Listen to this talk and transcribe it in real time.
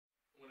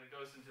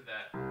goes into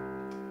that.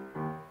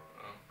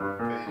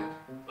 Faded.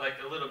 Like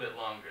a little bit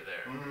longer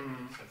there.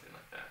 Something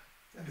like that.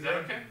 Is that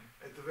okay?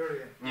 At the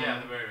very end. Yeah,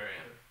 at the very, very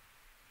end.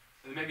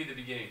 And maybe the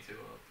beginning too.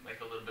 We'll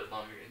make a little bit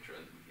longer intro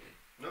in the beginning.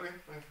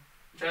 Okay.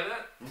 Try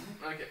that?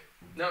 Okay.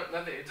 No,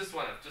 nothing. Just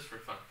for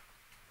fun.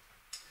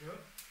 Ja.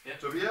 Yeah.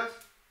 Tobias?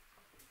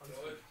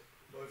 Läuft.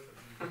 Läuft.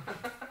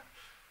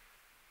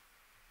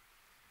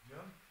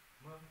 Ja,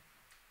 mal.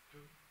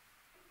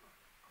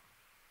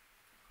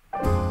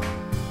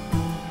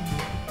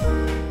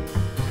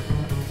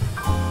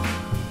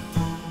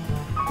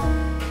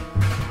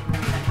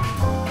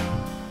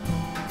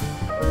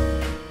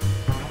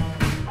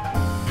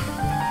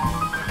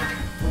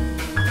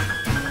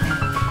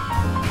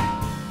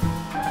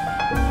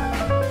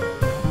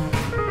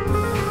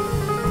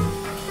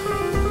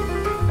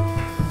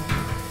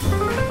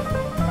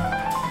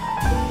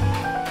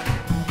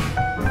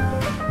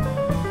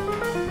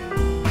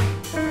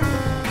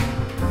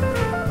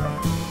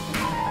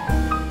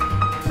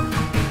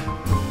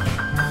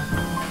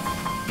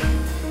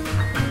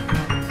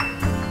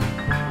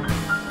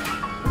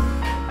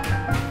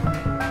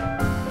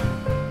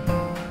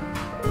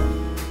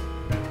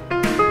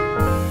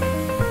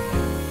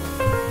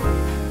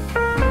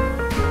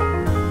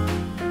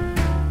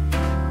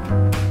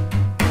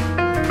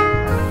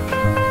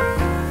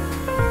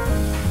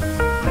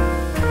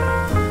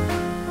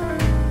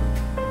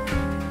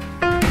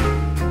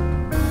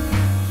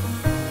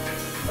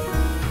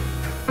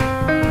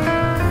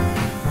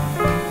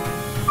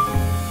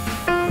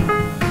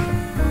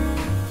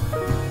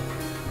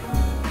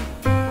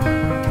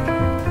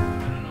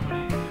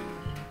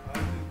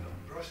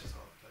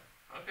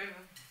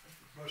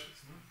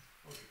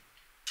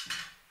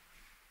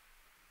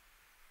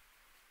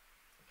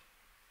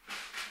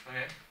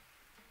 Okay.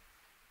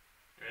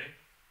 Ready?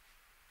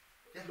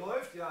 Ja.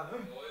 Läuft, ja, ne?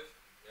 Läuft,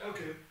 ja.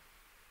 Okay.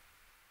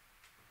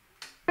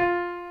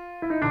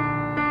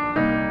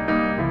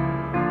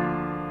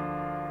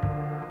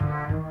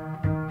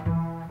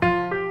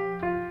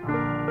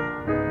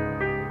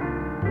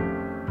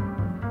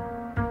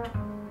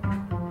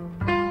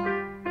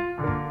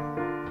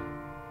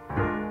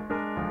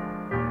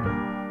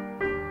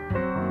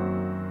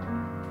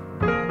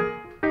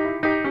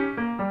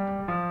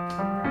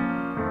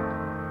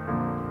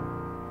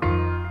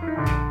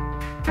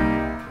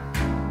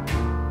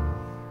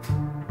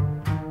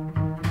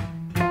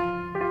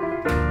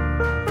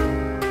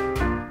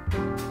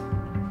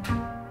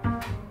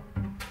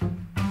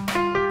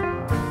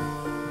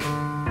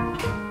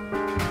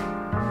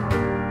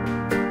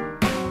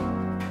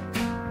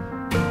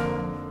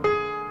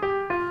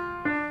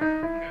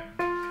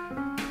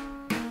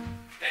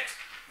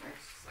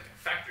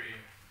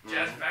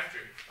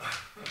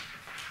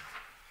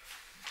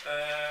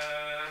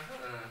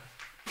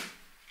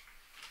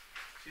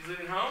 She's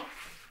leaving home?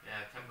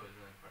 Yeah, tempo is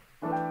really important.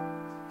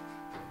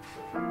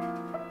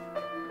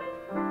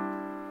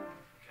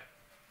 Okay.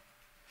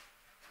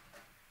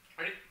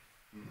 Ready?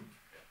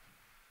 Okay.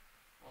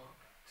 1,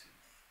 2,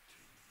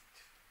 3,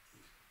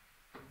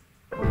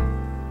 2.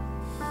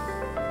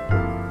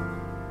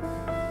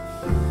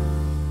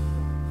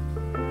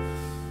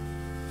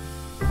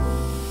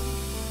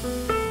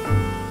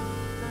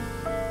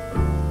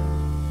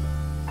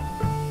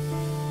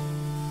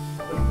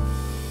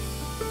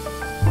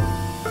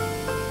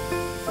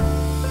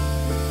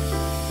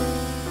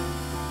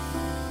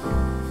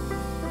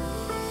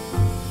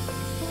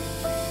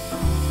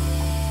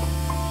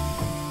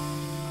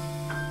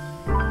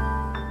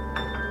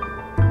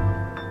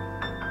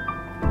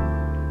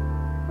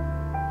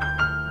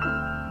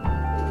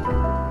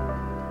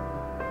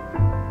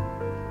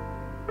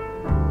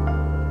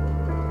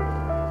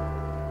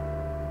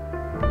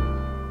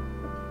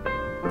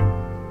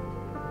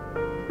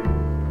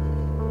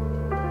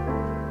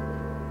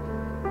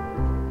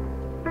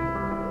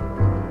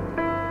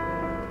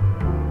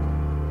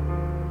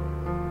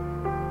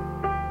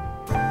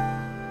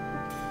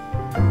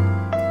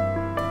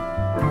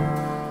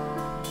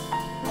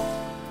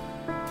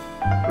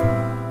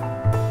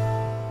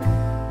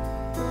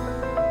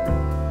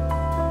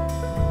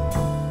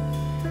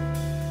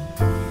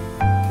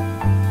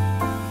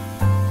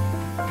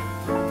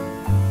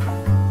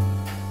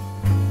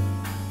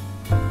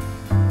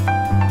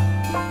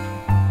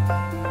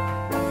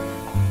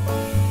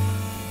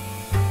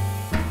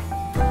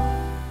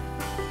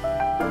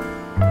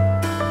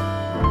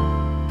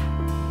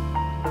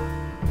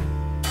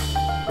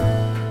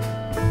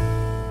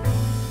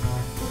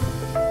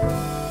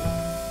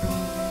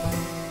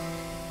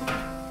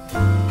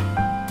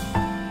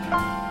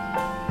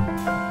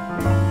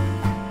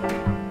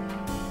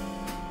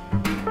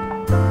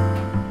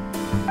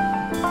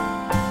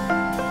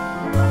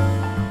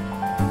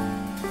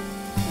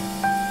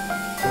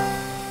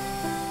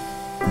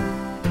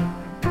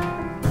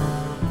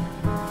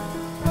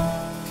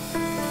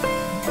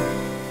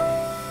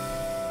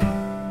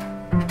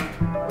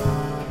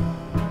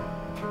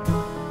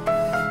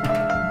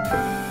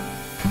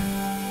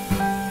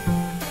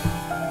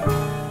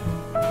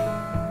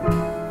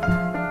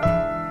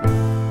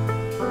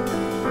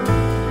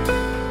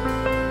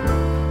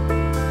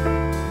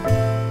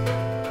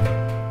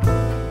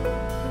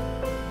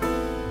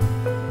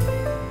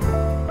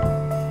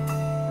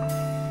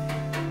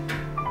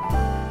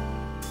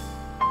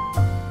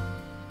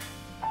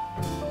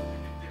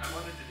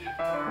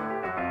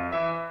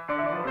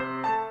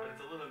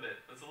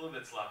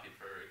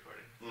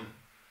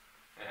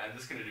 I'm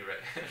just gonna do right.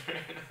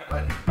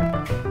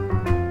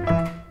 Right.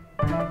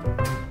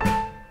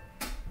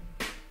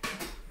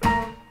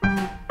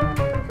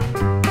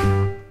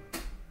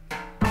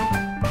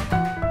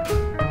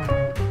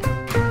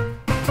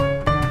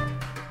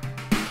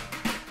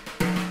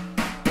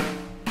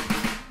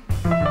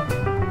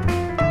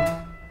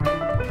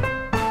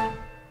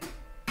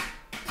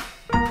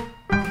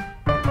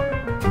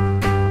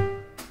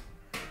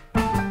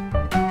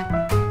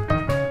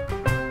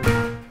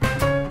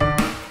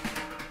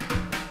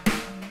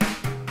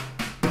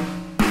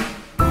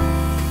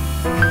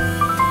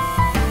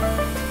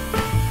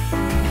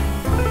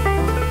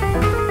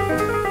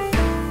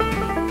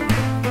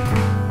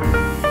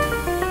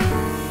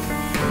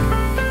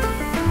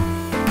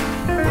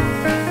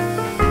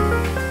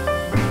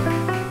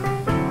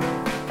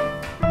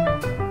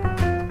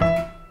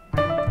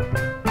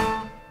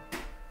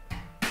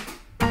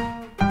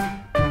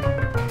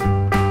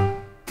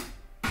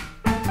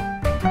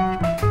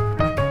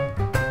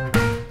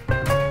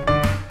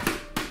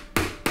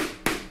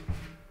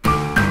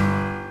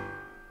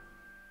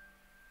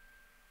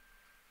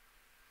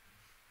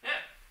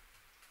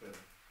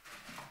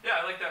 Yeah,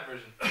 I like that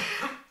version.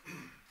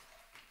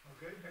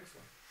 Okay, next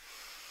one.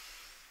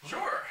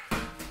 Sure.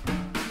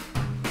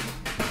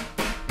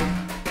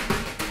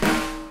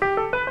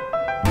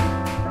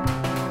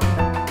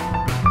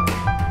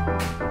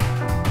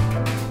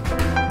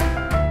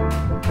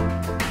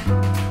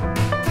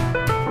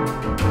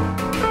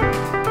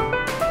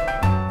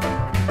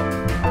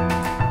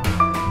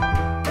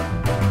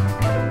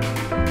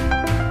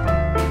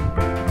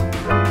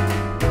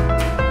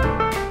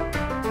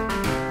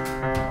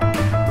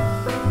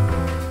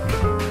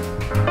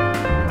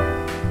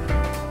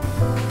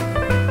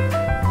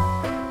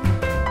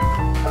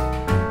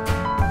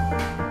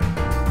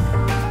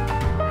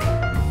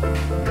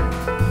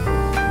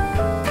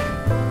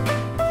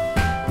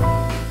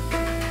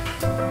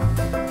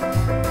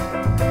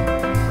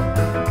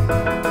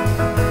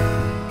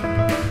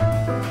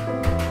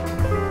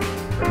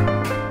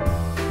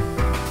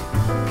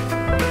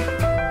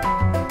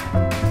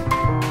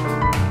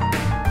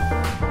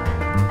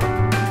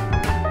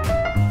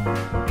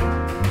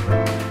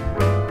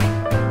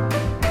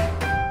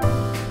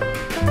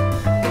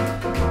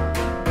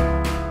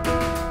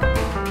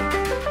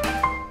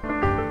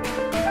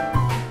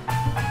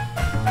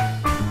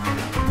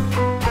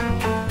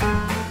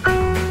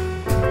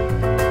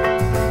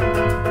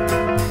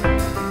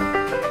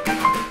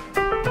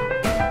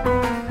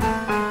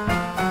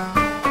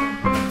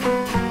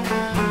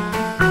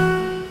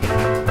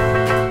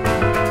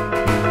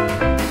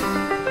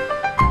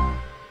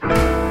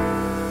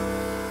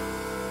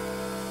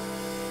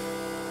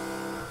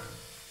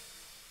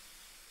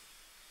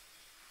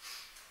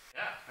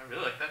 I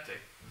really like that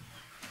take.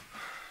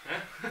 Yeah?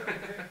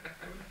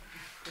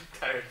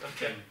 Tired.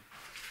 Okay.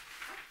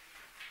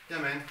 Yeah,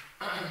 man.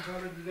 Call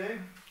it a day.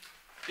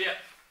 Yeah.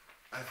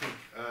 I think,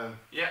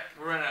 Yeah,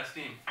 we're running out of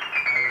steam. I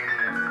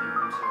ran out of steam.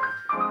 I'm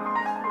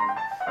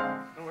sorry.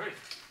 No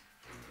worries.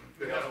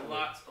 We got a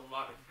lot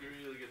of